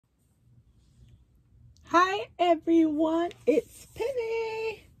Hi everyone, it's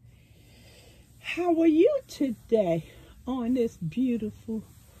Penny. How are you today on this beautiful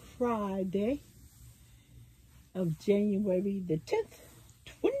Friday of January the 10th,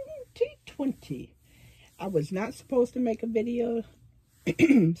 2020? I was not supposed to make a video,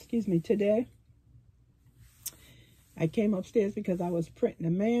 excuse me, today. I came upstairs because I was printing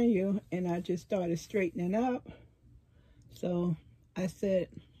a manual and I just started straightening up. So I said,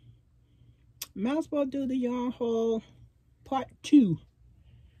 might as well do the yarn haul part 2.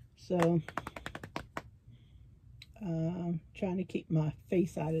 So trying to keep my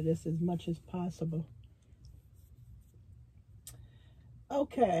face out of this as much as possible.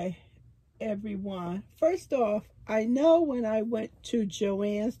 Okay, everyone. First off, I know when I went to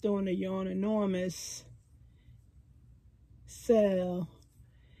Joann's doing the Yarn Enormous sale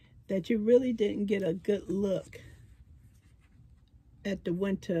that you really didn't get a good look at the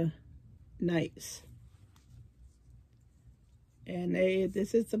winter nights. And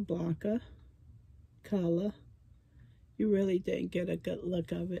this is the Blanca color. You really didn't get a good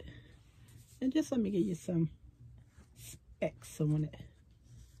look of it. And just let me give you some specs on it.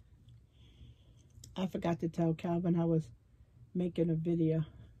 I forgot to tell Calvin I was making a video.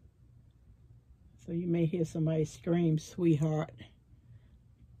 So you may hear somebody scream, sweetheart.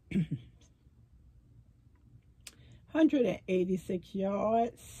 186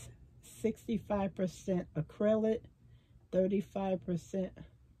 yards, 65% acrylic, 35%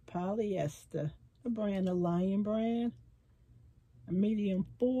 polyester. The brand, the Lion brand. A medium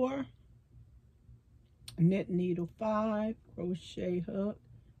 4, knit needle 5, crochet hook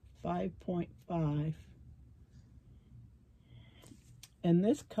 5.5. And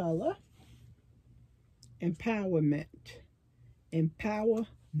this color, empowerment. Empowerment.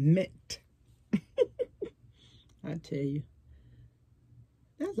 I tell you,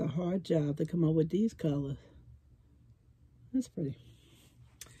 that's a hard job to come up with these colors. That's pretty.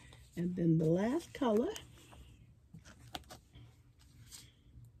 And then the last color,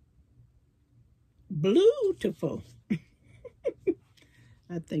 beautiful.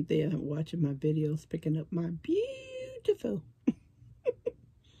 I think they are watching my videos, picking up my beautiful.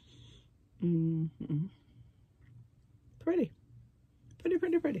 Pretty.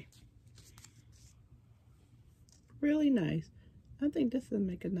 Pretty. Really nice. I think this will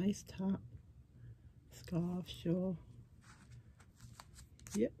make a nice top. Scarf, shawl.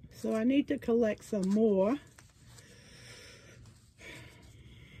 Yep. So I need to collect some more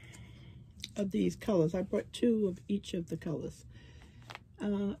of these colors. I brought 2 of each of the colors.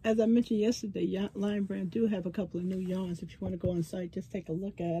 As I mentioned yesterday, Lion Brand do have a couple of new yarns. If you want to go on site, just take a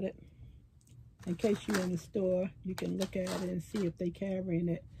look at it. In case you're in the store, you can look at it and see if they're carrying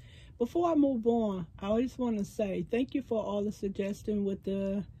it. Before I move on, I always want to say thank you for all the suggestions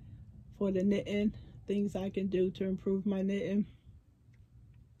for the knitting, things I can do to improve my knitting.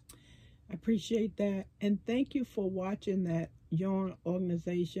 I appreciate that. And thank you for watching that yarn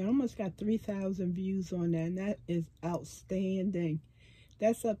organization. I almost got 3,000 views on that, and that is outstanding.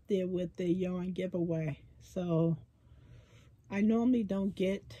 That's up there with the yarn giveaway. So I normally don't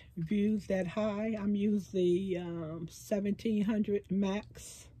get views that high. I'm usually 1,700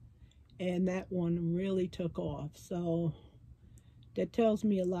 max, and that one really took off. So that tells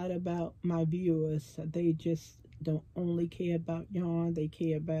me a lot about my viewers. They just don't only care about yarn, they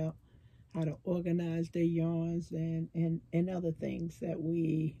care about how to organize their yarns and other things that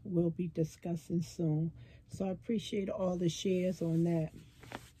we will be discussing soon. So I appreciate all the shares on that.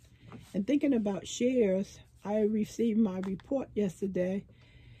 And thinking about shares, I received my report yesterday,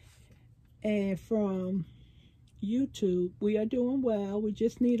 and from YouTube, we are doing well. We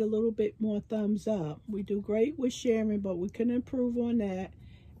just need a little bit more thumbs up. We do great with sharing, but we can improve on that.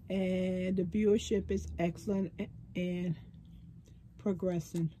 And the viewership is excellent and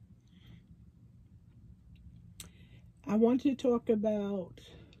progressing. I want to talk about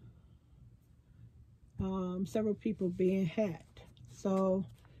several people being hacked. So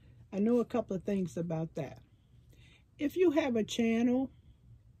I know a couple of things about that. If you have a channel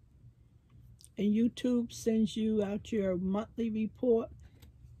and YouTube sends you out your monthly report,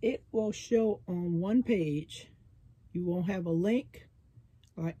 it will show on one page. You won't have a link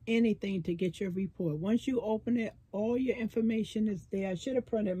or anything to get your report. Once you open it, all your information is there. I should have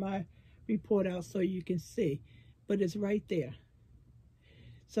printed my report out so you can see, but it's right there.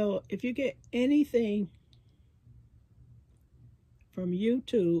 So if you get anything from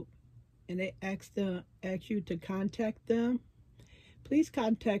YouTube and they ask you to contact them, please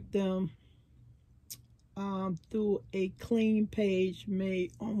contact them through a clean page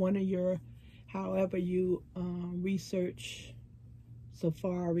made on one of your, however you research,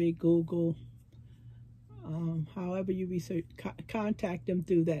 Safari, Google, However you research, contact them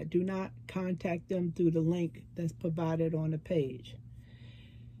through that. Do not contact them through the link that's provided on the page.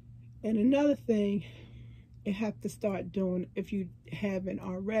 And another thing you have to start doing, if you haven't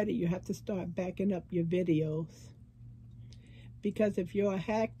already, you have to start backing up your videos. Because if you're a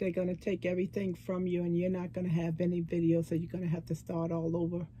hack, they're going to take everything from you and you're not going to have any videos, so you're going to have to start all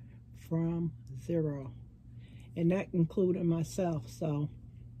over from zero. And that included myself. So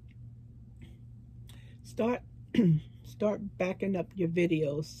start backing up your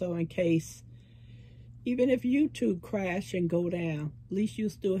videos, so in case, even if YouTube crash and go down, at least you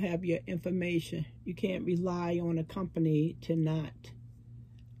still have your information. You can't rely on a company to not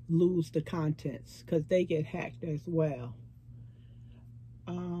lose the contents, because they get hacked as well.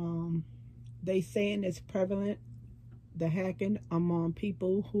 They saying it's prevalent, the hacking, among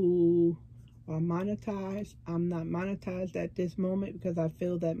people who are monetized. I'm not monetized at this moment because I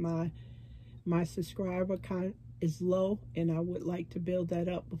feel that my subscriber count is low, and I would like to build that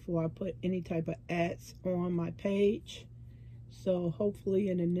up before I put any type of ads on my page. So hopefully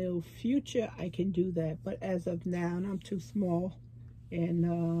in the near future I can do that, but as of now I'm too small,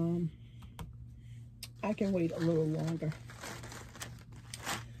 and I can wait a little longer.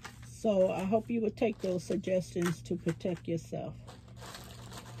 So I hope you would take those suggestions to protect yourself.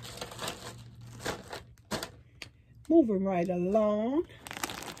 Moving right along.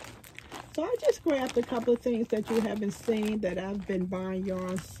 So I just grabbed a couple of things that you haven't seen that I've been buying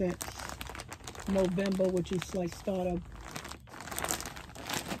yarn since November, which is like start of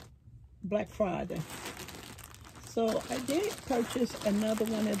Black Friday. So I did purchase another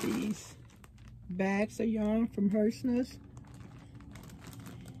one of these bags of yarn from Hershey's.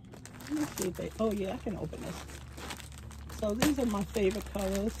 Let's see if they, oh yeah, I can open this. So these are my favorite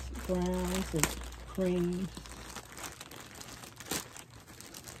colors, browns and cream.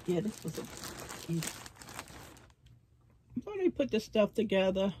 Yeah, this was a, I've already put this stuff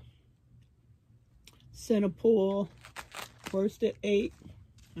together. Center pull, worsted 8,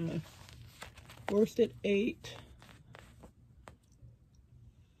 worsted 8,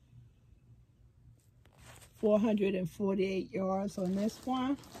 448 yards on this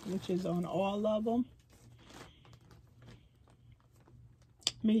one, which is on all of them.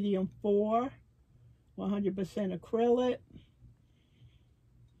 Medium 4, 100% acrylic.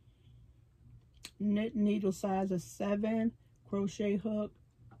 Knit needle size is 7, crochet hook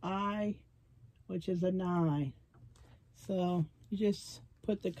I, which is a 9. So you just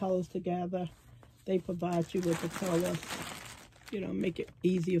put the colors together. They provide you with the colors, you know, make it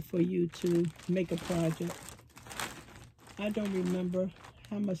easier for you to make a project. I don't remember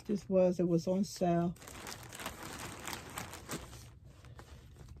how much this was. It was on sale,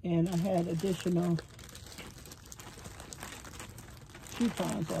 and I had additional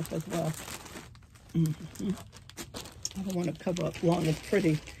coupons off as well. I don't want to cover up long and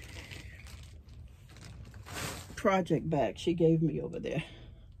pretty project bag she gave me over there.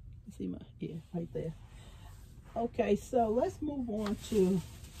 See my, yeah, right there. Okay, so let's move on to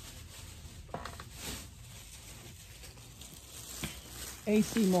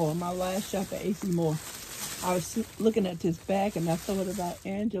AC Moore, my last shop at AC Moore. I was looking at this bag and I thought about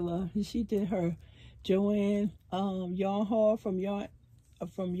Angela, and she did her Joanne yarn haul from Yarn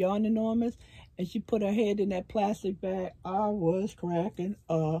Enormous, and she put her head in that plastic bag. I was cracking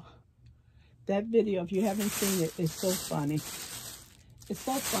up. That video, if you haven't seen it, is so funny. It's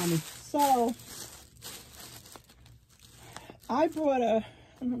so funny. So I brought a,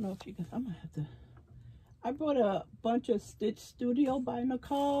 I don't know if you can, I'm gonna have to, I brought a bunch of Stitch Studio by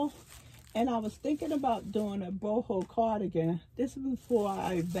Nicole, and I was thinking about doing a boho cardigan. This is before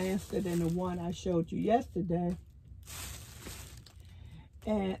I advanced it in the one I showed you yesterday.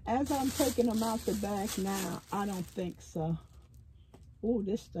 And as I'm taking them out the bag now, I don't think so. Oh,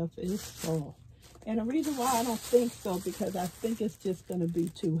 this stuff is soft. And the reason why I don't think so, because I think it's just going to be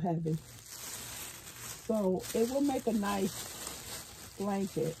too heavy. So it will make a nice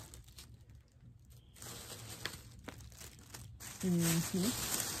blanket.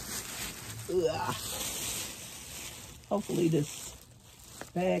 Hopefully this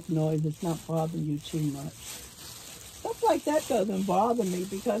bag noise is not bothering you too much. Stuff like that doesn't bother me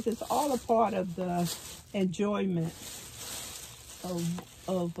because it's all a part of the enjoyment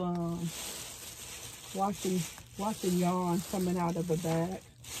of watching yarn coming out of a bag.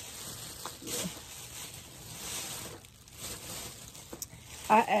 Yeah.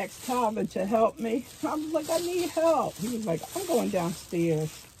 I asked Calvin to help me. I was like, I need help. He was like, I'm going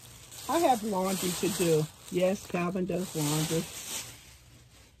downstairs. I have laundry to do. Yes, Calvin does laundry.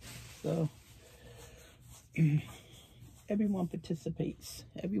 So everyone participates.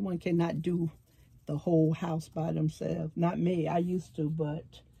 Everyone cannot do the whole house by themselves. Not me. I used to, but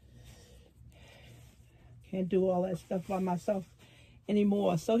can't do all that stuff by myself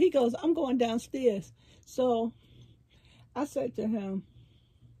anymore. So he goes, I'm going downstairs. So I said to him,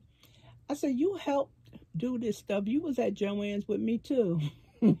 I said, you helped do this stuff. You was at Joann's with me too.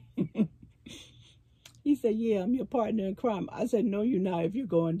 He said, yeah, I'm your partner in crime. I said, no, you're not if you're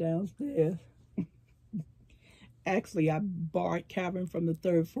going downstairs. Actually, I borrowed Calvin from the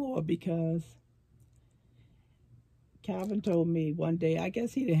 3rd floor because Calvin told me one day, I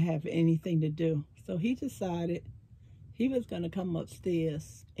guess he didn't have anything to do. So he decided he was going to come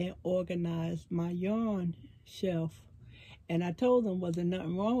upstairs and organize my yarn shelf. And I told him, was there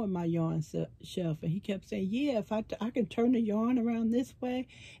nothing wrong with my yarn shelf? And he kept saying, yeah, if I can turn the yarn around this way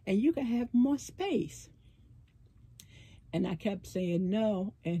and you can have more space. And I kept saying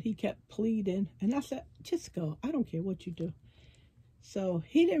no, and he kept pleading. And I said, just go. I don't care what you do. So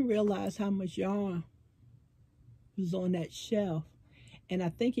he didn't realize how much yarn was on that shelf. And I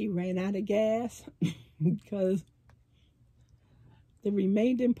think he ran out of gas because the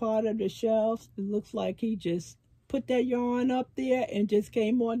remaining part of the shelf, it looks like he just put that yarn up there and just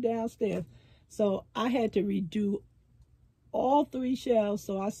came on downstairs. So I had to redo all 3 shelves.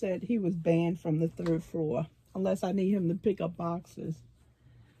 So I said he was banned from the 3rd floor unless I need him to pick up boxes.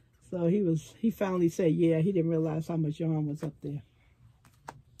 So he finally said, yeah, he didn't realize how much yarn was up there.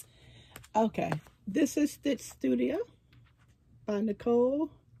 Okay, this is Stitch Studio by Nicole.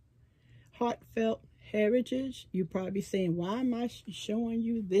 Heartfelt Heritage. You're probably saying, why am I showing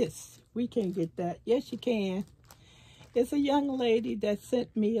you this? We can get that. Yes, you can. It's a young lady that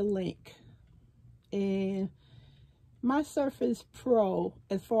sent me a link. And my Surface Pro,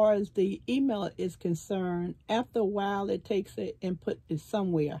 as far as the email is concerned, after a while it takes it and put it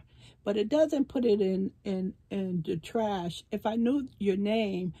somewhere. But it doesn't put it in the trash. If I knew your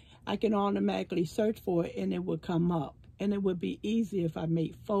name, I can automatically search for it and it would come up. And it would be easy if I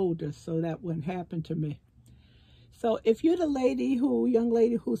made folders so that wouldn't happen to me. So if you're the young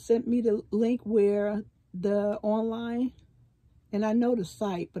lady who sent me the link where the online, and I know the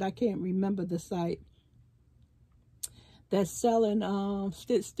site, but I can't remember the site, that's selling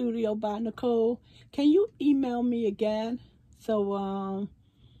Stitch Studio by Nicole, can you email me again so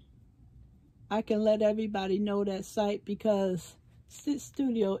I can let everybody know that site, because Stitch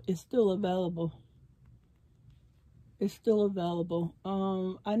Studio is still available. It's still available.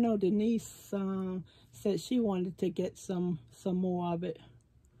 I know Denise said she wanted to get some more of it.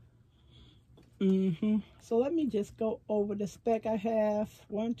 So let me just go over the spec. I have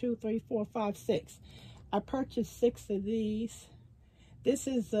 1, 2, 3, 4, 5, 6. I purchased 6 of these. This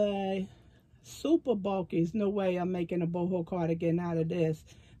is a super bulky. There's no way I'm making a boho cardigan out of this.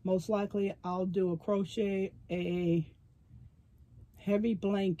 Most likely I'll do a crochet a heavy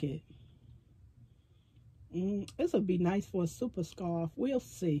blanket. This would be nice for a super scarf. We'll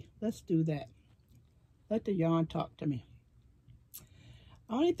see. Let's do that. Let the yarn talk to me.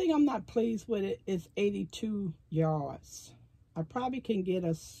 Only thing I'm not pleased with it is 82 yards. I probably can get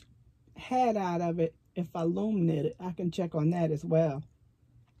a hat out of it if I loom knit it. I can check on that as well.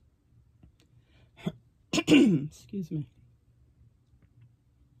 Excuse me.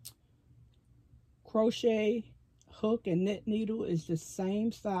 Crochet hook and knit needle is the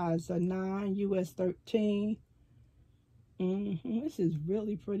same size, a 9 US 13. This is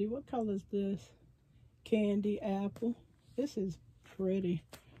really pretty. What color is this? Candy apple. This is pretty.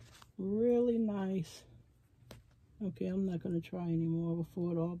 Really nice. Okay, I'm not going to try anymore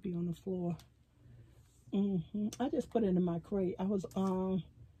before it all be on the floor. I just put it in my crate. I was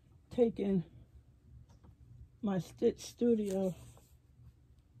taking my Stitch Studio,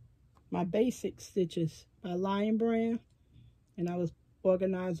 my basic stitches by Lion Brand, and I was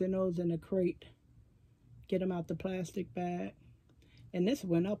organizing those in a crate. Get them out the plastic bag. And this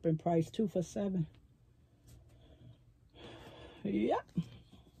went up in price, 2 for $7. Yep.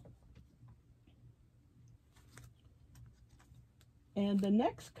 And the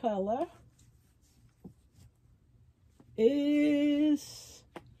next color is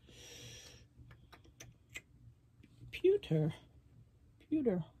pewter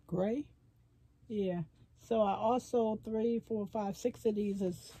gray. Yeah. So I also 3, 4, 5, 6 of these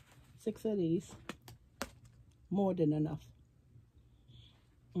is 6 of these. More than enough.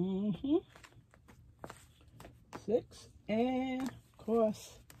 6. And of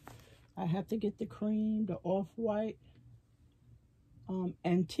course I have to get the cream, the off-white.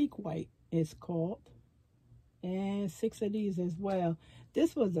 Antique white is called. And 6 of these as well.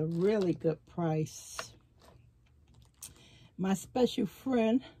 This was a really good price. My special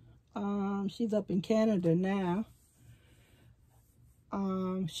friend, she's up in Canada now.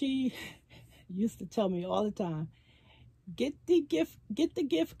 She used to tell me all the time, get the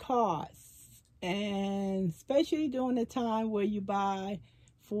gift cards, and especially during the time where you buy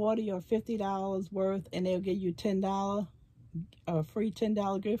 $40 or $50 worth, and they'll give you $10, a free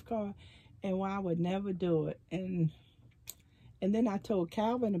 $10 gift card. And why I would never do it. And then I told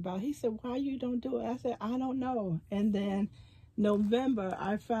Calvin about it. He said, why you don't do it? I said, I don't know. And then November,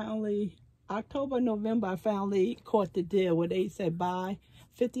 October, November, I finally caught the deal where they said buy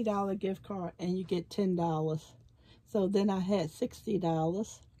 $50 gift card and you get $10. So then I had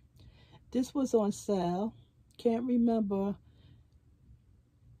 $60. This was on sale. Can't remember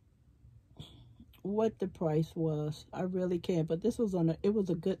what the price was. I really can't, but this was it was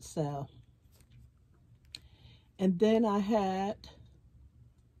a good sale. And then I had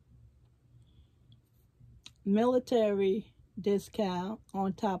military discount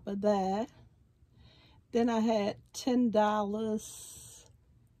on top of that. Then I had $10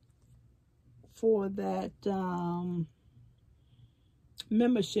 for that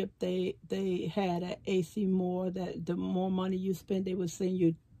membership they had at AC Moore, that the more money you spend, they would send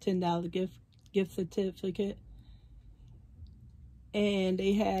you $10 gift certificate. And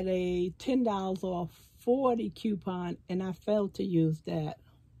they had a $10 off 40 coupon, and I failed to use that.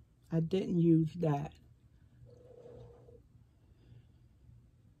 I didn't use that.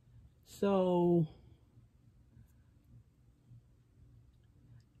 So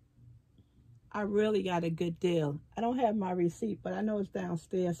I really got a good deal. I don't have my receipt, but I know it's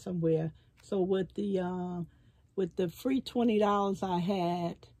downstairs somewhere. So with the free $20 I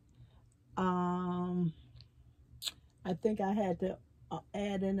had, I think I had to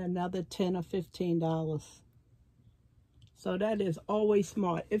add in another $10 or $15. So that is always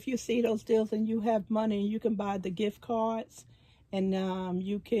smart. If you see those deals and you have money, you can buy the gift cards, and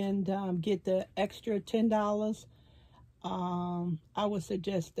you can get the extra $10. I would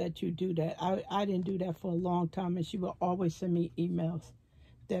suggest that you do that. I didn't do that for a long time, and she would always send me emails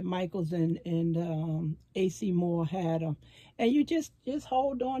that Michaels and AC Moore had them. And you just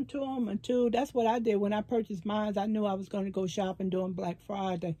hold on to them until, that's what I did when I purchased mine. I knew I was going to go shopping during Black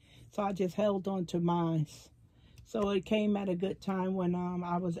Friday, so I just held on to mine. So it came at a good time when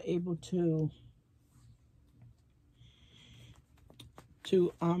I was able to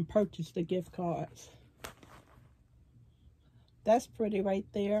purchase the gift cards. That's pretty right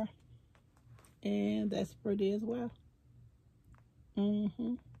there, and that's pretty as well.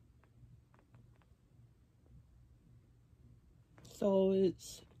 So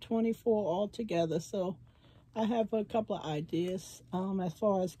it's 24 altogether. So I have a couple of ideas as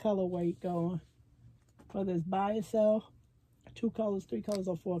far as colorway going, whether it's buy or sell, 2 colors, 3 colors,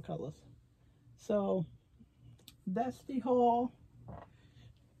 or 4 colors. So that's the haul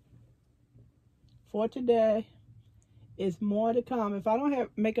for today. It's more to come. If I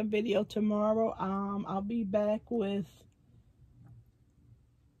don't make a video tomorrow, I'll be back with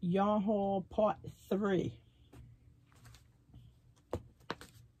yarn haul part 3.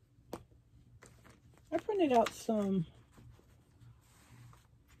 I printed out some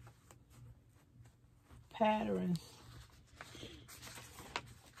patterns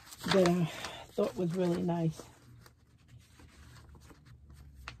that I thought was really nice.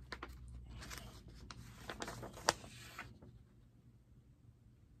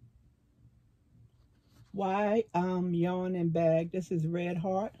 Why yarn and bag. This is Red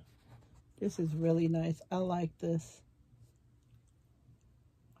Heart. This is really nice. I like this.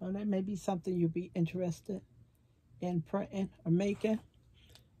 Oh, that may be something you'd be interested in printing or making.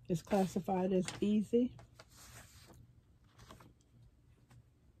 It's classified as easy.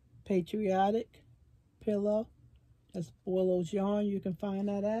 Patriotic pillow. That's Boileau's yarn. You can find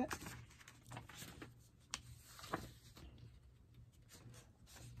that at.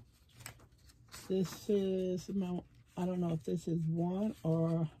 This is, I don't know if this is 1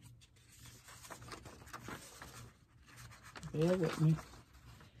 or, bear with me.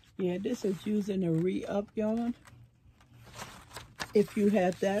 Yeah, this is using a re-up yarn. If you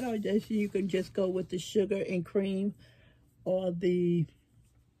have that, or just, you can just go with the sugar and cream or the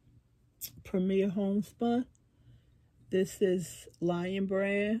Premier Homespun. This is Lion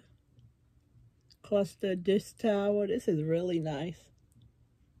Brand Cluster Dish Towel. This is really nice.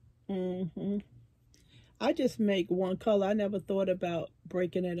 I just make 1 color. I never thought about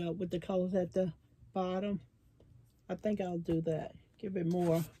breaking it up with the colors at the bottom. I think I'll do that. Give it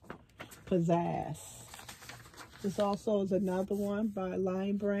more pizzazz. This also is another one by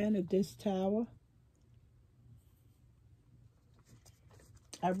Lion Brand, a dish towel.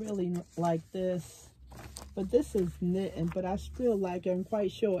 I really like this. But this is knitting, but I still like it. I'm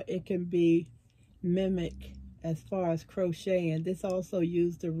quite sure it can be mimicked as far as crocheting. This also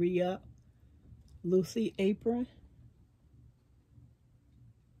used the re-up. Lucy apron.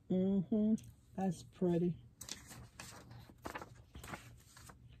 That's pretty.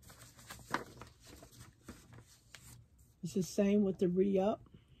 It's the same with the re-up.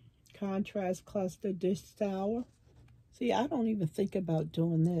 Contrast cluster dish towel. See, I don't even think about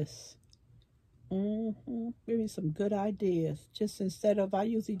doing this. Give me some good ideas. Just instead of, I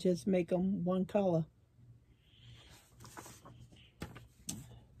usually just make them one color.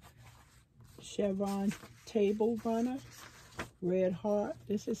 Chevron table runner. Red heart.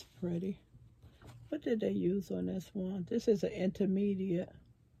 This is pretty. What did they use on this one? This is an intermediate.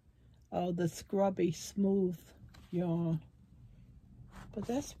 Oh, the scrubby smooth yarn. But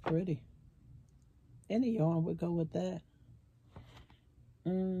that's pretty. Any yarn would go with that.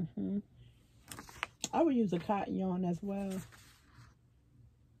 I would use a cotton yarn as well.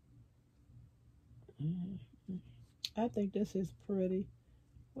 I think this is pretty.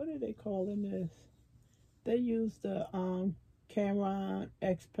 What are they calling this? They use the Cameron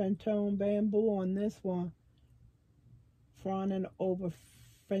X Pantone bamboo on this one. Front and over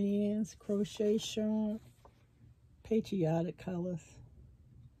fans, crochet yarn, patriotic colors.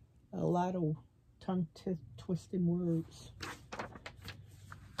 A lot of tongue twisting words.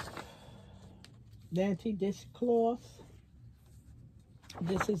 Dainty dishcloth.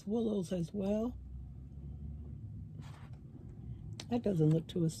 This is willows as well. That doesn't look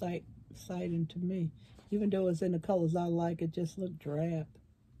too exciting to me. Even though it's in the colors I like, it just looked drab.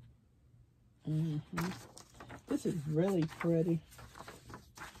 This is really pretty.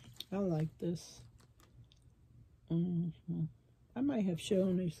 I like this. I might have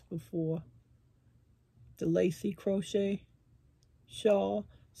shown this before. The lacy crochet shawl.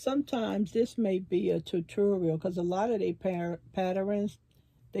 Sometimes this may be a tutorial because a lot of their patterns,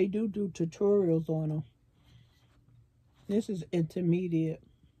 they do tutorials on them. This is intermediate.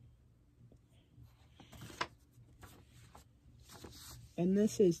 And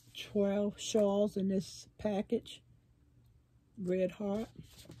this is 12 shawls in this package. Red heart.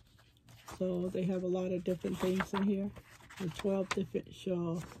 So they have a lot of different things in here. With 12 different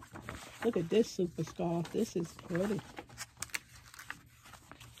shawls. Look at this super scarf. This is pretty.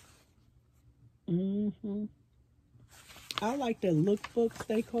 I like the lookbooks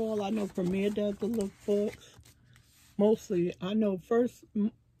they call. I know Premier does the lookbooks. Mostly, I know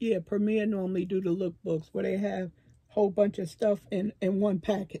Premier normally do the lookbooks where they have a whole bunch of stuff in one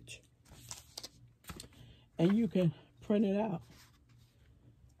package. And you can print it out.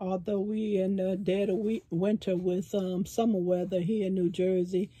 Although we in the dead of winter with summer weather here in New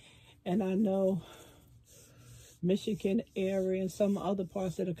Jersey, and I know Michigan area and some other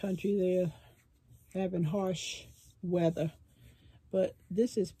parts of the country, they're having harsh weather. But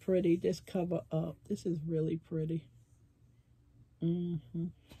this is pretty, this cover up. This is really pretty. Those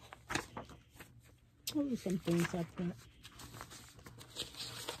are some things I print.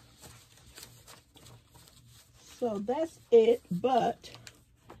 So that's it, but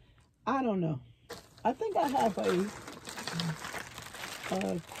I don't know. I think I have a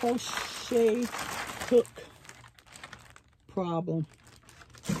crochet hook problem.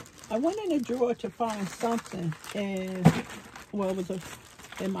 I went in the drawer to find something, and well, it was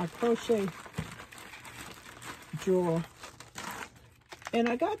in my crochet drawer. And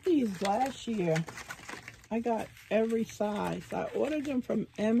I got these last year. I got every size. I ordered them from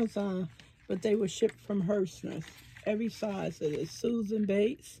Amazon, but they were shipped from Hershey's. Every size. So there's Susan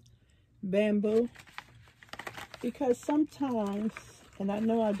Bates, bamboo. Because sometimes, and I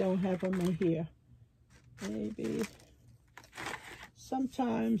know I don't have them in here, maybe.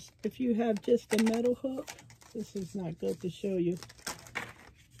 Sometimes if you have just a metal hook, this is not good to show you,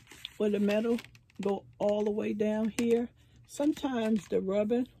 where the metal go all the way down here, sometimes the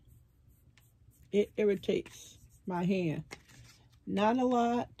rubbing, it irritates my hand. Not a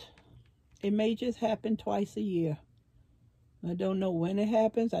lot. It may just happen twice a year. I don't know when it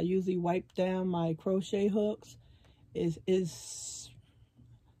happens. I usually wipe down my crochet hooks. Is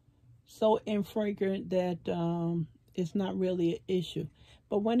so infrequent that it's not really an issue.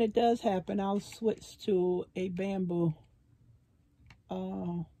 But when it does happen, I'll switch to a bamboo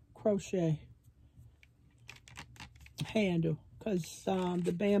crochet handle, because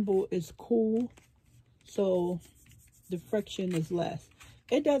the bamboo is cool, so the friction is less.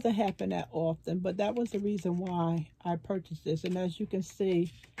 It doesn't happen that often, but that was the reason why I purchased this. And as you can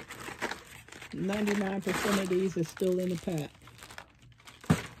see, 99% of these are still in the pack.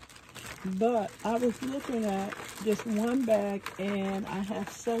 But I was looking at just one bag, and I have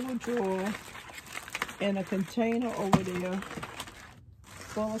several drawers and a container over there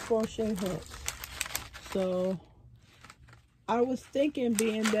full of crochet hooks. So I was thinking,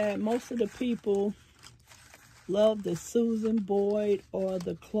 being that most of the people love the Susan Boyd or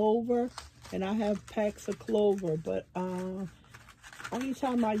the clover, and I have packs of clover, but only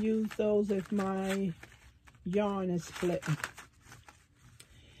time I use those if my yarn is splitting.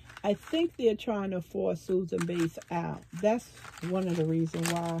 I think they're trying to force Susan Bates out. That's one of the reasons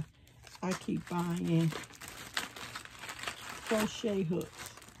why I keep buying crochet hooks,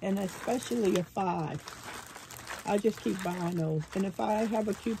 and especially a 5. I just keep buying those. And if I have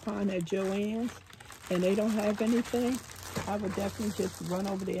a coupon at Joann's and they don't have anything, I would definitely just run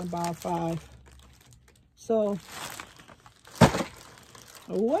over there and buy a 5. So,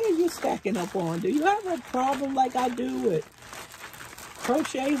 what are you stacking up on? Do you have a problem like I do with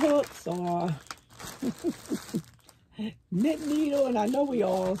crochet hooks or knit needle? And I know we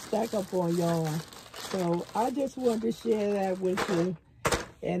all stack up on yarn. So, I just wanted to share that with you.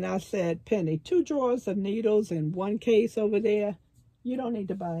 And I said, Penny, 2 drawers of needles and 1 case over there. You don't need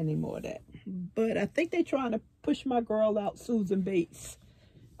to buy any more of that. But I think they're trying to push my girl out, Susan Bates.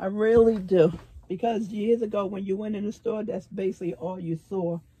 I really do. Because years ago, when you went in the store, that's basically all you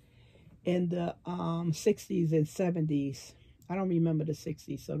saw in the 60s and 70s. I don't remember the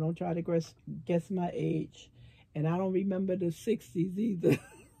 60s, so don't try to guess my age. And I don't remember the 60s either.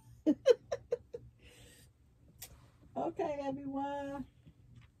 Okay, everyone.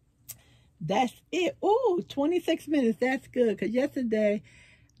 That's it. Oh, 26 minutes. That's good. Because yesterday,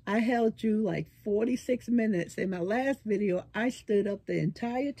 I held you like 46 minutes. In my last video, I stood up the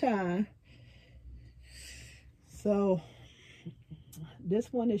entire time. So,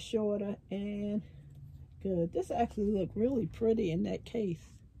 this one is shorter and good. This actually looked really pretty in that case.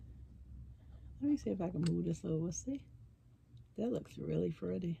 Let me see if I can move this over. See? That looks really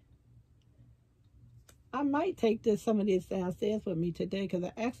pretty. I might take some of this downstairs with me today because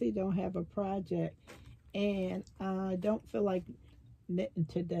I actually don't have a project and I don't feel like knitting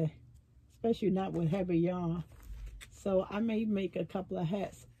today, especially not with heavy yarn. So I may make a couple of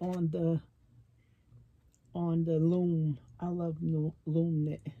hats on the loom. I love loom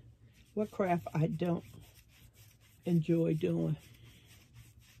knit. What craft I don't enjoy doing.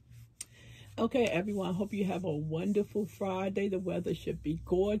 Okay, everyone, hope you have a wonderful Friday. The weather should be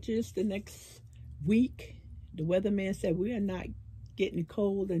gorgeous the next week. The weatherman said we are not getting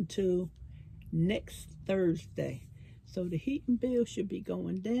cold until next Thursday. So the heating bill should be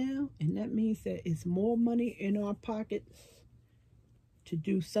going down, and that means that it's more money in our pockets to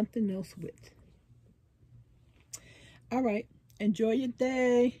do something else with. All right, enjoy your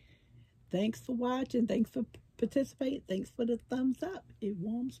day. Thanks for watching. Thanks for participating. Thanks for the thumbs up. It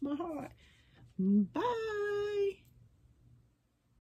warms my heart. Bye.